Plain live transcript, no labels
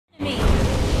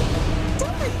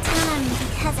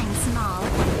because I'm small.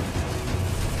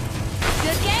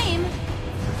 Good game!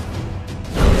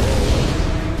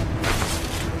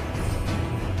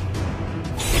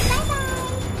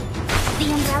 Bye-bye! The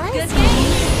umbrella is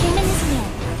game, the human is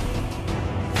win.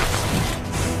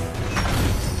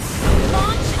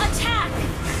 Launch attack!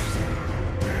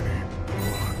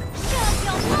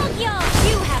 Shogyo!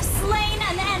 You have slain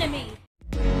an enemy!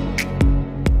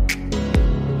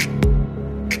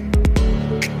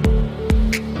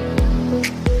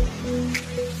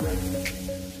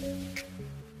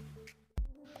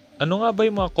 Ano nga ba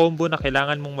yung mga combo na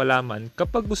kailangan mong malaman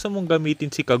kapag gusto mong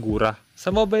gamitin si Kagura? Sa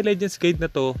Mobile Legends Guide na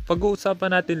to,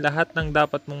 pag-uusapan natin lahat ng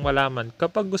dapat mong malaman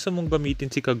kapag gusto mong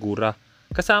gamitin si Kagura.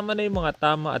 Kasama na yung mga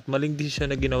tama at maling desisyon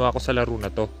na ginawa ko sa laro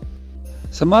na to.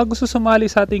 Sa mga gusto sumali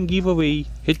sa ating giveaway,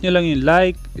 hit nyo lang yung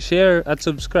like, share at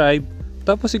subscribe.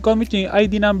 Tapos i-comment nyo yung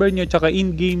ID number nyo tsaka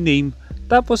in-game name.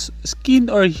 Tapos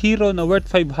skin or hero na worth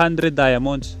 500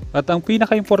 diamonds. At ang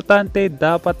pinaka-importante,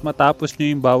 dapat matapos nyo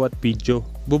yung bawat video.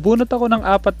 Bubunot ako ng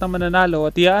 4 na mananalo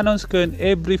at i-announce ko yun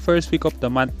every first week of the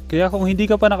month. Kaya kung hindi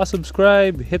ka pa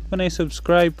nakasubscribe, hit mo na yung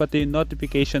subscribe pati yung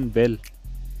notification bell.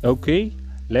 Okay,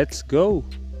 let's go!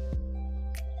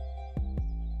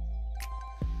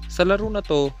 Sa laro na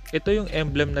to, ito yung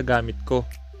emblem na gamit ko.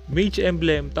 Mage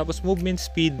emblem, tapos movement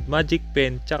speed, magic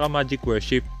pen, tsaka magic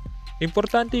worship.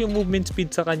 Importante yung movement speed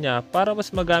sa kanya para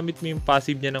mas magamit mo yung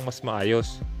passive niya ng mas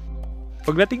maayos.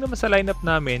 Pagdating naman sa lineup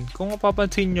namin, kung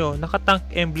mapapansin nyo, nakatank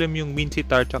emblem yung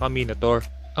Mincetar tsaka Minotaur.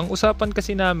 Ang usapan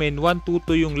kasi namin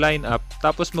 1-2-2 yung lineup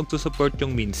tapos magsusupport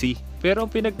yung Mincy. Pero ang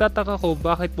pinagtataka ko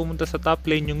bakit pumunta sa top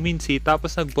lane yung Mincy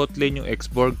tapos nag bot lane yung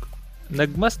X-Borg.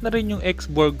 Nagmas na rin yung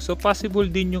X-Borg so possible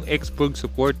din yung X-Borg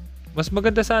support. Mas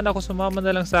maganda sana kung sumama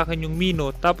na lang sa akin yung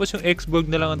Mino tapos yung X-Borg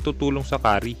na lang ang tutulong sa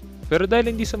carry. Pero dahil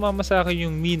hindi sumama sa akin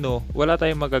yung Mino, wala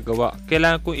tayong magagawa.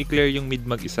 Kailangan kong i-clear yung mid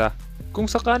mag-isa. Kung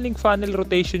sakaling funnel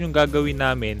rotation yung gagawin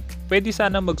namin, pwede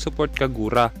sana mag-support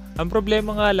Kagura. Ang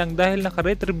problema nga lang dahil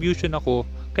naka-retribution ako,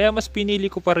 kaya mas pinili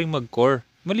ko pa rin mag-core.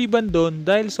 Maliban doon,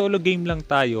 dahil solo game lang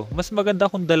tayo, mas maganda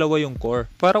kung dalawa yung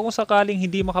core. Para kung sakaling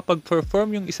hindi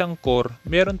makapag-perform yung isang core,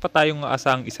 meron pa tayong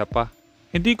aasahang isa pa.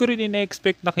 Hindi ko rin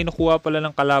ina-expect na kinukuha pala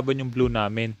ng kalaban yung blue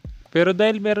namin. Pero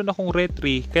dahil meron akong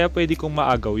retry, kaya pwede kong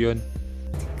maagaw yon.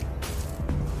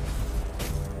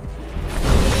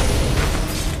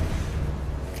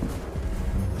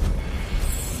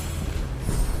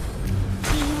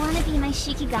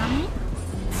 Shikigami?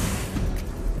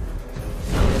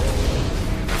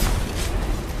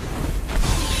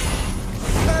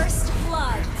 First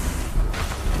blood.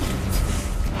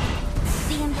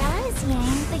 The umbrella is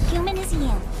yang, the human is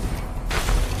yin.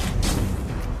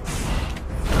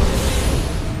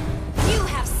 You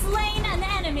have slain an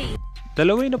enemy.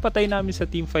 Dalawa yung napatay namin sa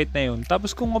teamfight na yun.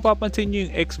 Tapos kung mapapansin nyo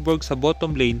yung X-Borg sa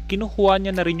bottom lane, kinukuha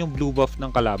niya na rin yung blue buff ng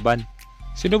kalaban.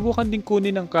 Sinubukan din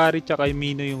kunin ng carry tsaka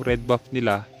Mino yung red buff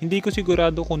nila. Hindi ko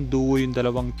sigurado kung duo yung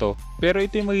dalawang to. Pero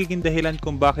ito yung magiging dahilan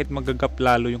kung bakit magagap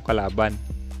lalo yung kalaban.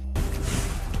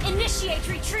 Initiate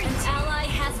retreat. An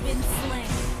ally has been slain.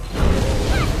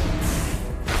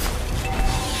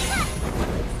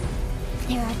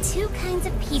 There are two kinds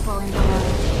of people in the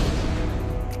world.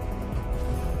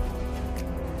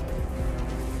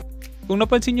 Kung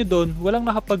napansin nyo doon, walang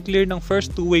nakapag-clear ng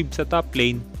first 2 waves sa top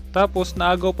lane. Tapos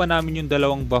naagaw pa namin yung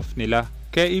dalawang buff nila.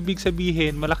 Kaya ibig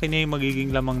sabihin malaki na yung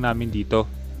magiging lamang namin dito.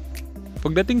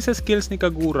 Pagdating sa skills ni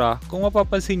Kagura, kung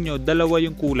mapapansin nyo, dalawa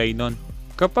yung kulay nun.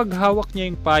 Kapag hawak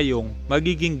niya yung payong,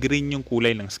 magiging green yung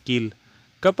kulay ng skill.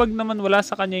 Kapag naman wala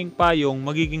sa kanya yung payong,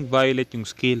 magiging violet yung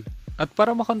skill. At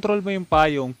para makontrol mo yung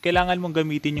payong, kailangan mong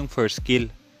gamitin yung first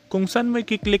skill. Kung saan mo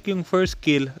i-click yung first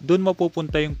skill, dun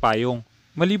mapupunta yung payong.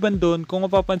 Maliban dun, kung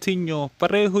mapapansin nyo,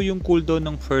 pareho yung cooldown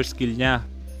ng first skill niya.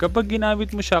 Kapag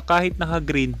ginamit mo siya kahit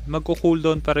naka-green,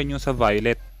 magko-cooldown pa rin yung sa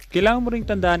violet. Kailangan mo ring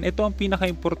tandaan, ito ang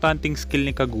pinaka-importanting skill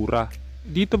ni Kagura.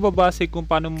 Dito babase kung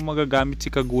paano mo magagamit si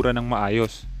Kagura ng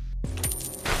maayos.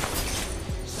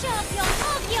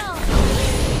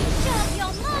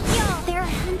 There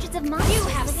are hundreds of monsters. You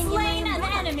have slain an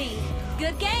enemy.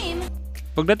 Good game.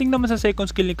 Pagdating naman sa second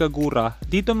skill ni Kagura,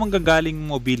 dito manggagaling yung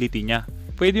mobility niya.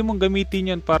 Pwede mong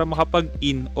gamitin yan para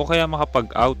makapag-in o kaya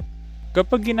makapag-out.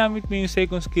 Kapag ginamit mo yung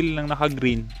second skill ng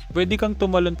naka-green, pwede kang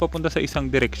tumalon papunta sa isang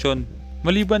direksyon.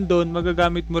 Maliban doon,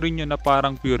 magagamit mo rin yun na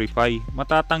parang purify.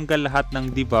 Matatanggal lahat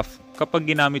ng debuff kapag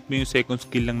ginamit mo yung second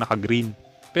skill ng naka-green.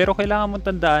 Pero kailangan mong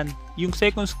tandaan, yung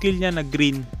second skill niya na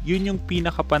green, yun yung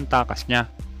pinakapantakas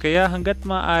niya. Kaya hanggat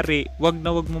maaari, wag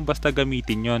na wag mong basta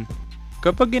gamitin yon.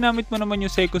 Kapag ginamit mo naman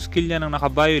yung second skill niya ng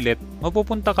naka-violet,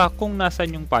 mapupunta ka kung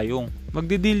nasan yung payong.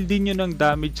 Magdidil din yun ng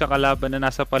damage sa kalaban na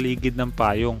nasa paligid ng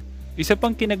payong. Isa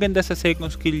pang kinaganda sa second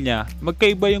skill niya,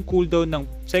 magkaiba yung cooldown ng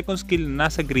second skill na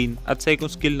nasa green at second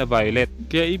skill na violet.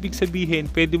 Kaya ibig sabihin,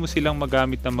 pwede mo silang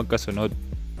magamit ng magkasunod.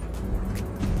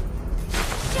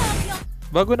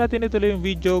 Bago natin ituloy yung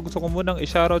video, gusto ko munang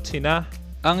i-shoutout sina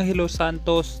Angelo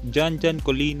Santos, Janjan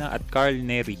Colina at Carl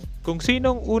Neri. Kung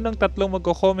sinong unang tatlong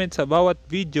magko-comment sa bawat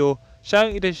video,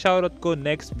 siya ang i-shoutout ko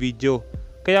next video.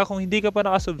 Kaya kung hindi ka pa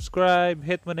nakasubscribe,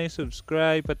 hit mo na yung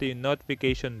subscribe pati yung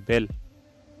notification bell.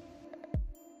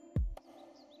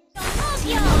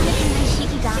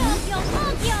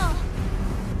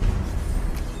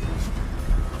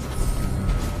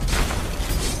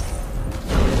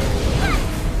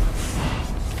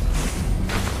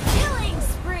 Killing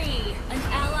spree! An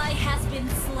ally has been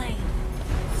slain.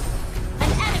 An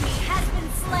enemy has been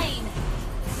slain.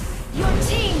 Your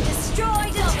team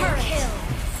destroyed a turret.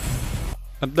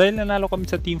 At dahil nanalo kami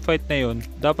sa teamfight na yon,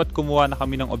 dapat kumuha na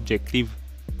kami ng objective.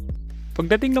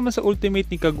 Pagdating naman sa ultimate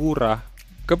ni Kagura,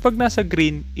 kapag nasa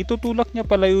green, itutulak niya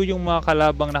palayo yung mga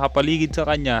kalabang nakapaligid sa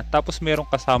kanya tapos merong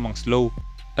kasamang slow.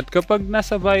 At kapag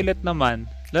nasa violet naman,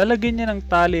 lalagyan niya ng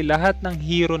tali lahat ng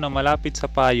hero na malapit sa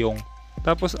payong.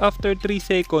 Tapos after 3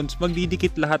 seconds,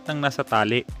 magdidikit lahat ng nasa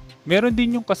tali. Meron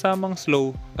din yung kasamang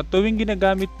slow at tuwing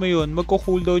ginagamit mo yun,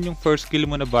 magko-cooldown yung first skill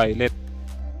mo na violet.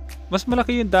 Mas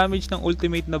malaki yung damage ng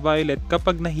ultimate na violet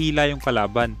kapag nahila yung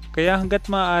kalaban. Kaya hanggat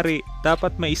maaari,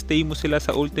 dapat ma-stay mo sila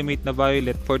sa ultimate na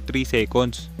violet for 3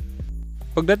 seconds.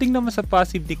 Pagdating naman sa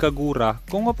passive ni Kagura,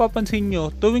 kung mapapansin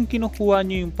nyo, tuwing kinukuha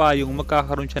nyo yung payong,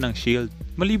 magkakaroon siya ng shield.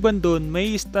 Maliban doon,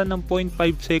 may stun ng 0.5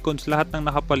 seconds lahat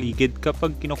ng nakapaligid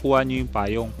kapag kinukuha nyo yung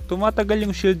payong. Tumatagal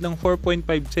yung shield ng 4.5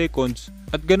 seconds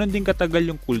at ganun din katagal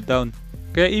yung cooldown.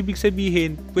 Kaya ibig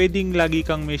sabihin, pwedeng lagi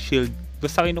kang may shield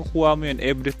basta kinukuha mo yun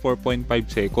every 4.5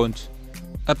 seconds.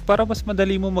 At para mas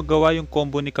madali mo magawa yung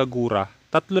combo ni Kagura,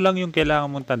 3 lang yung kailangan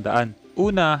mong tandaan.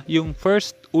 Una, yung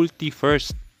first ulti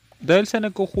first. Dahil sa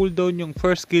nagko-cooldown yung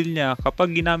first skill niya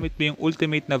kapag ginamit mo yung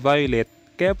ultimate na violet,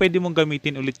 kaya pwede mong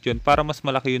gamitin ulit yun para mas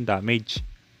malaki yung damage.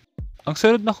 Ang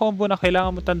sunod na combo na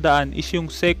kailangan mo tandaan is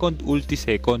yung second ulti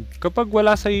second. Kapag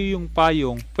wala sa'yo yung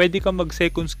payong, pwede kang mag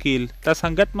second skill, tas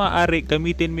hanggat maaari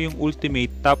gamitin mo yung ultimate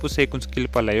tapos second skill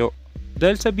palayo.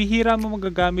 Dahil sa bihira mo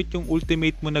magagamit yung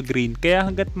ultimate mo na green, kaya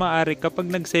hanggat maaari kapag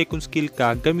nag second skill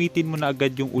ka, gamitin mo na agad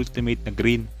yung ultimate na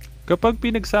green. Kapag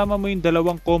pinagsama mo yung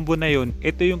dalawang combo na yon,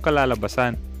 ito yung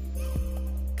kalalabasan.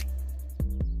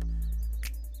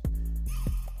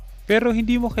 Pero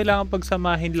hindi mo kailangan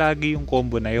pagsamahin lagi yung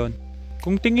combo na yon.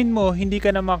 Kung tingin mo hindi ka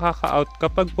na makaka-out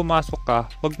kapag pumasok ka,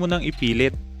 wag mo nang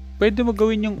ipilit. Pwede mo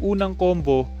gawin yung unang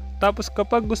combo, tapos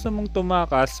kapag gusto mong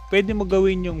tumakas, pwede mo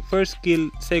gawin yung first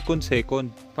skill second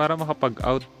para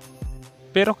makapag-out.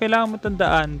 Pero kailangan mo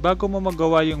tandaan, bago mo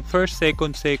magawa yung first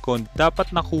second, dapat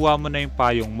nakuha mo na yung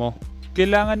payong mo.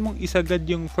 Kailangan mong isagad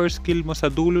yung first skill mo sa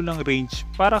dulo ng range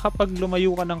para kapag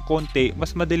lumayo ka ng konti,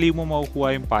 mas madali mo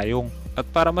makukuha yung payong. At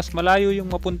para mas malayo yung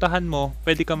mapuntahan mo,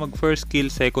 pwede ka mag first skill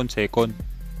second. There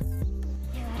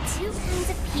are two kinds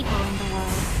of people in the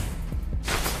world.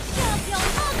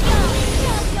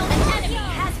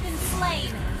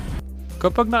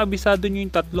 Kapag naabisado nyo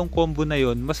yung 3 combo na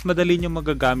yon, mas madali nyo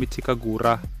magagamit si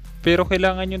Kagura. Pero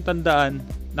kailangan nyo tandaan,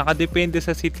 nakadepende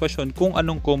sa sitwasyon kung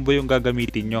anong combo yung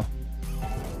gagamitin nyo.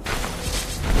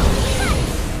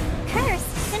 Curse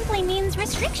simply means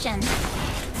restriction.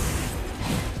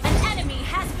 An enemy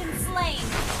has been slain.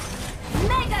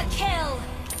 Mega kill.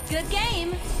 Good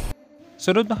game.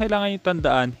 Sunod na kailangan nyo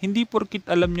tandaan, hindi porkit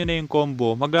alam nyo na yung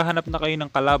combo, maghahanap na kayo ng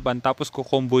kalaban tapos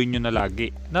kukomboin nyo na lagi.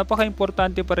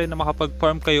 Napaka-importante pa rin na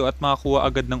makapag-farm kayo at makakuha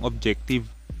agad ng objective.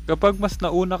 Kapag mas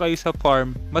nauna kayo sa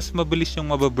farm, mas mabilis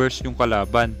yung mababurst yung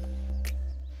kalaban.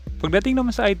 Pagdating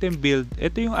naman sa item build,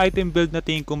 ito yung item build na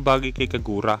tingin kong bagay kay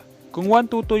Kagura. Kung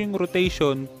 1-2-2 yung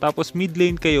rotation, tapos mid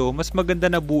lane kayo, mas maganda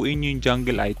na buuin yung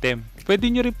jungle item. Pwede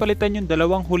nyo rin palitan yung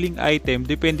dalawang huling item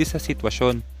depende sa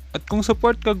sitwasyon. At kung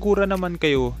support Kagura naman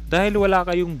kayo, dahil wala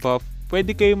kayong buff,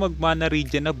 pwede kayo mag-mana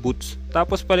regen na boots,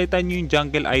 tapos palitan nyo yung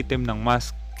jungle item ng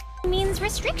mask. Means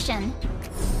restriction.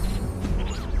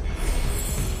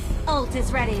 Ult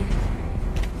is ready.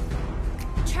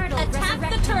 Turtle attack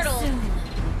the turtle. Soon.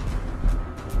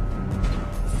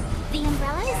 The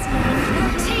umbrella is moving.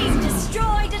 Your team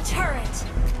destroyed a turret.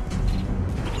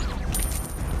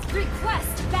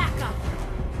 Request backup.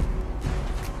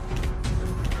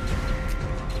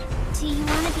 Do you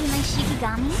want to be my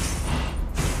Shikigami?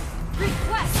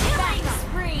 Request backup.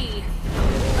 Spree.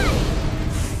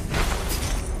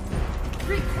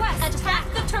 Request attack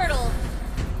the turtle.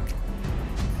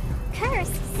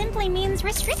 Curse simply means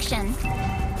restriction.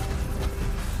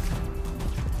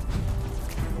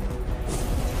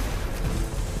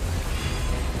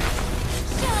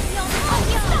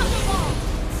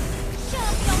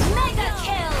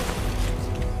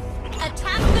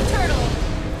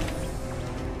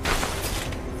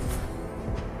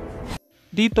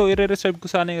 dito, i-reserve ko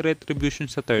sana yung retribution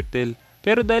sa turtle.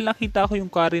 Pero dahil nakita ko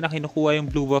yung carry na kinukuha yung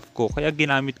blue buff ko, kaya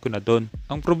ginamit ko na doon.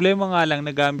 Ang problema nga lang,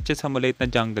 nagamit siya sa maliit na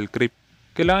jungle creep.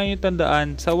 Kailangan nyo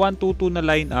tandaan, sa 1-2-2 na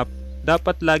lineup,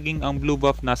 dapat laging ang blue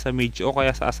buff nasa mage o kaya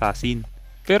sa assassin.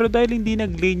 Pero dahil hindi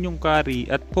nag-lane yung carry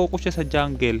at focus siya sa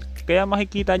jungle, kaya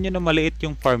makikita nyo na maliit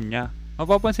yung farm niya.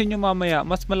 Mapapansin nyo mamaya,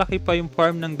 mas malaki pa yung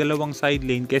farm ng dalawang side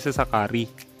lane kaysa sa carry.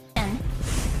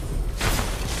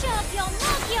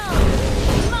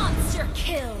 Monster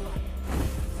kill!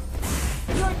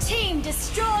 Your team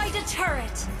destroyed a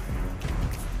turret!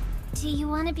 Do you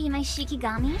want to be my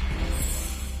Shikigami?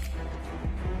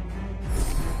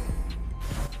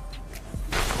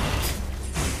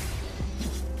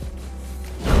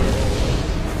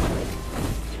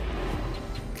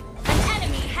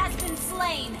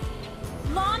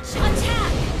 Launch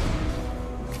attack!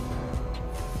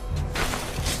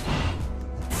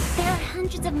 There are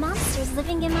hundreds of monsters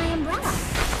living in my umbrella.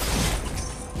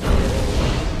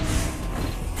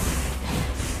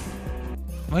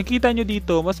 Makikita nyo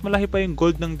dito, mas malaki pa yung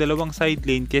gold ng dalawang side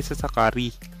lane kaysa sa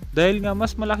carry. Dahil nga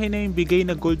mas malaki na yung bigay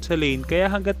na gold sa lane,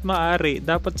 kaya hanggat maaari,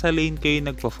 dapat sa lane kayo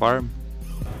nagpa-farm.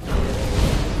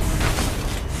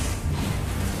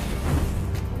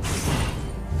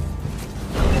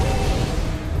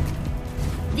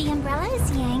 The umbrella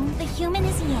is yang, the human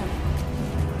is yin.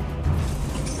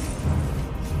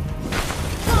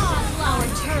 Our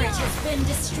turret has been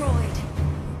destroyed.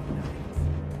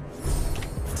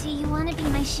 Do you want to be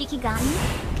my Shikigami?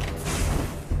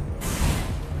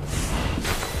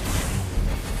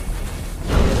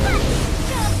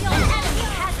 An enemy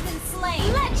has been slain.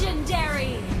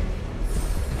 Legendary!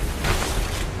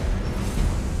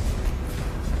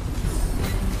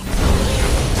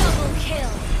 Double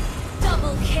kill.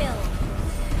 Double kill.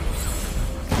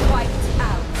 Wiped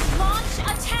out. Launch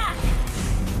attack.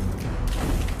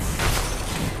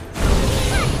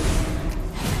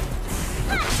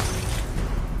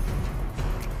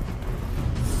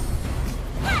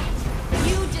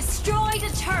 You destroyed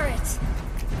a turret.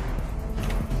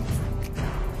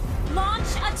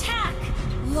 Launch attack.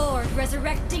 Lord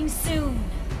resurrecting soon.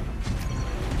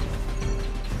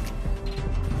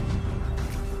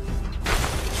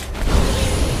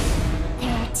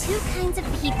 There are two kinds of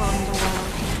people in the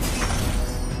world.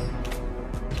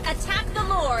 Attack the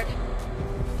Lord.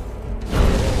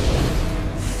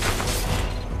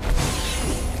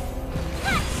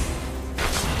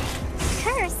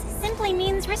 Curse simply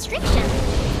means restriction.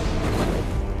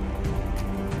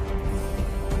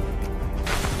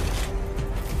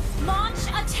 Launch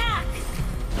attack.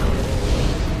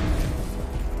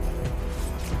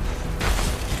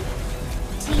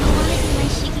 Do you want to be my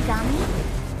Shikigami?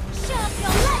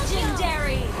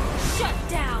 Legendary. Shut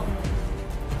down.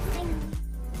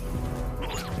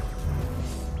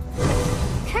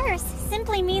 Curse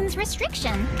simply means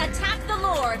restriction. Attack the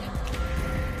Lord.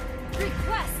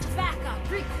 Request backup.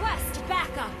 Request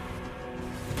backup.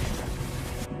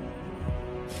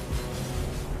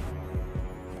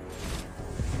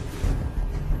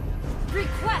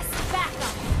 Request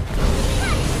backup.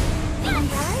 The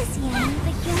umbrella is yang,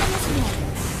 the human is yin.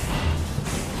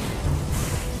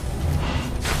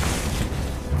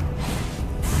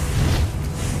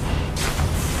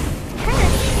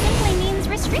 Curse simply means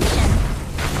restriction.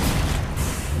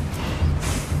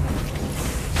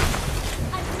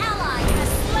 An ally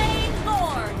has slain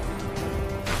Lord.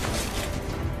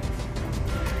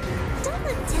 Don't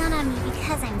look down on me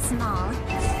because I'm small.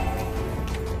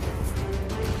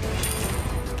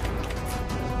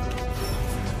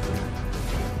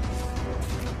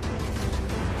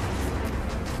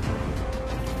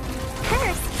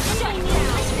 Curse simply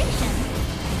means restriction.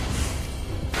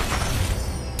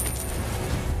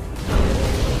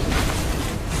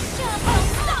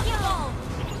 Unstoppable.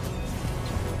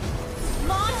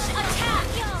 Launch attack.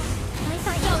 I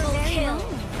thought you Double were very kill.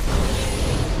 lonely.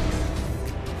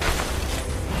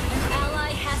 An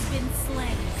ally has been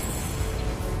slain.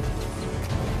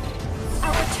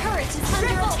 Our turret is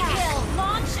under attack. Kill.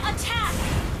 Launch attack.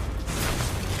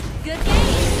 Good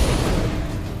game.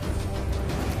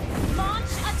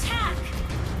 Launch attack.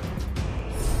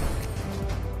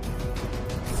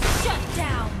 Shut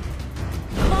down.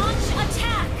 Launch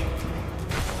attack.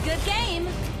 Good game.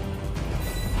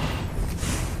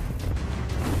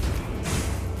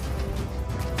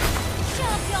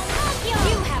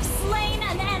 You have slain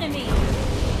an enemy.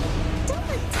 Don't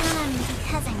look down on me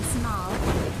because I'm small.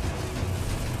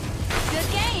 Good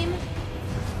game.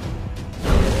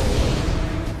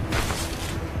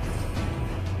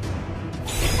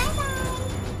 Bye-bye.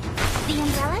 The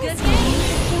umbrella Good is game. yang,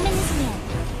 the human is yin.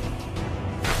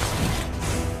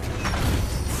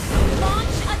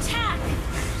 Launch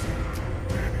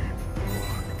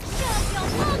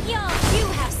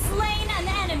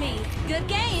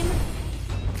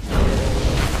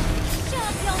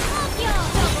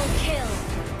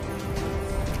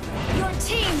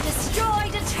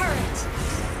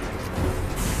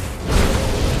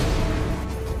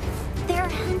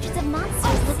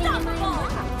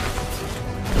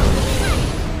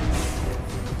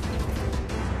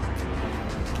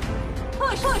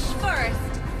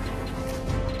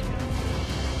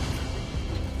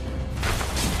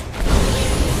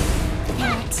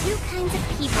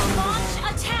people over Launch there.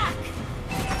 attack!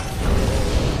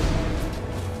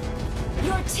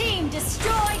 Your team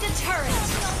destroyed a turret!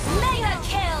 Mega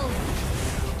kill!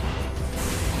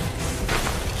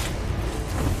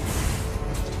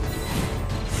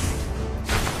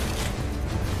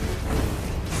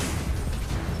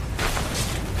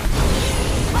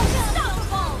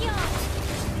 Unstoppable!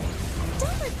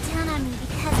 Don't look down on me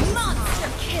because I'm Monster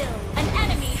small. kill! An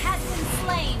enemy has been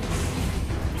slain!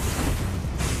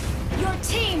 Your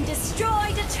team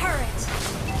destroyed a turret!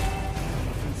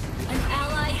 An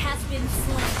ally has been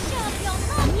slain!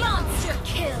 Monster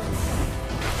kill!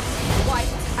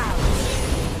 Wiped out!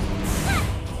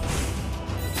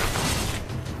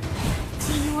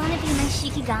 Do you want to be my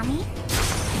Shikigami?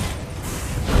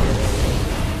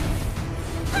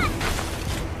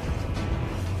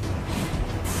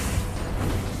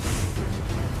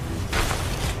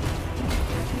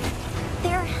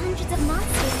 There are hundreds of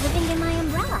monsters living in my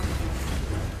umbrella.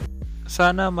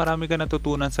 Sana marami ka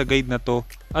natutunan sa guide na to.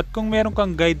 At kung meron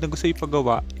kang guide na gusto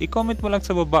ipagawa, i-comment mo lang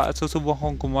sa baba at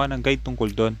susubukan kong gumawa ng guide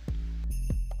tungkol doon.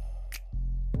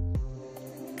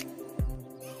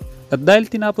 At dahil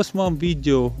tinapos mo ang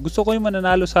video, gusto ko yung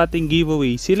mananalo sa ating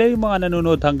giveaway, sila yung mga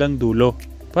nanonood hanggang dulo.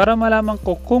 Para malaman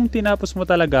ko kung tinapos mo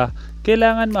talaga,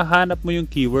 kailangan mahanap mo yung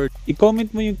keyword.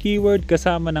 I-comment mo yung keyword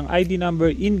kasama ng ID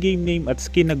number, in-game name at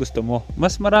skin na gusto mo.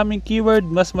 Mas maraming keyword,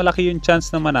 mas malaki yung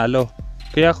chance na manalo.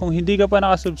 Kaya kung hindi ka pa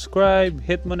nakasubscribe,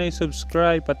 hit mo na yung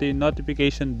subscribe pati yung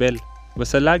notification bell.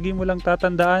 Basta lagi mo lang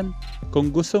tatandaan,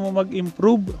 kung gusto mo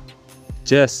mag-improve,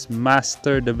 just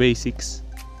master the basics.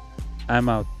 I'm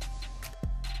out.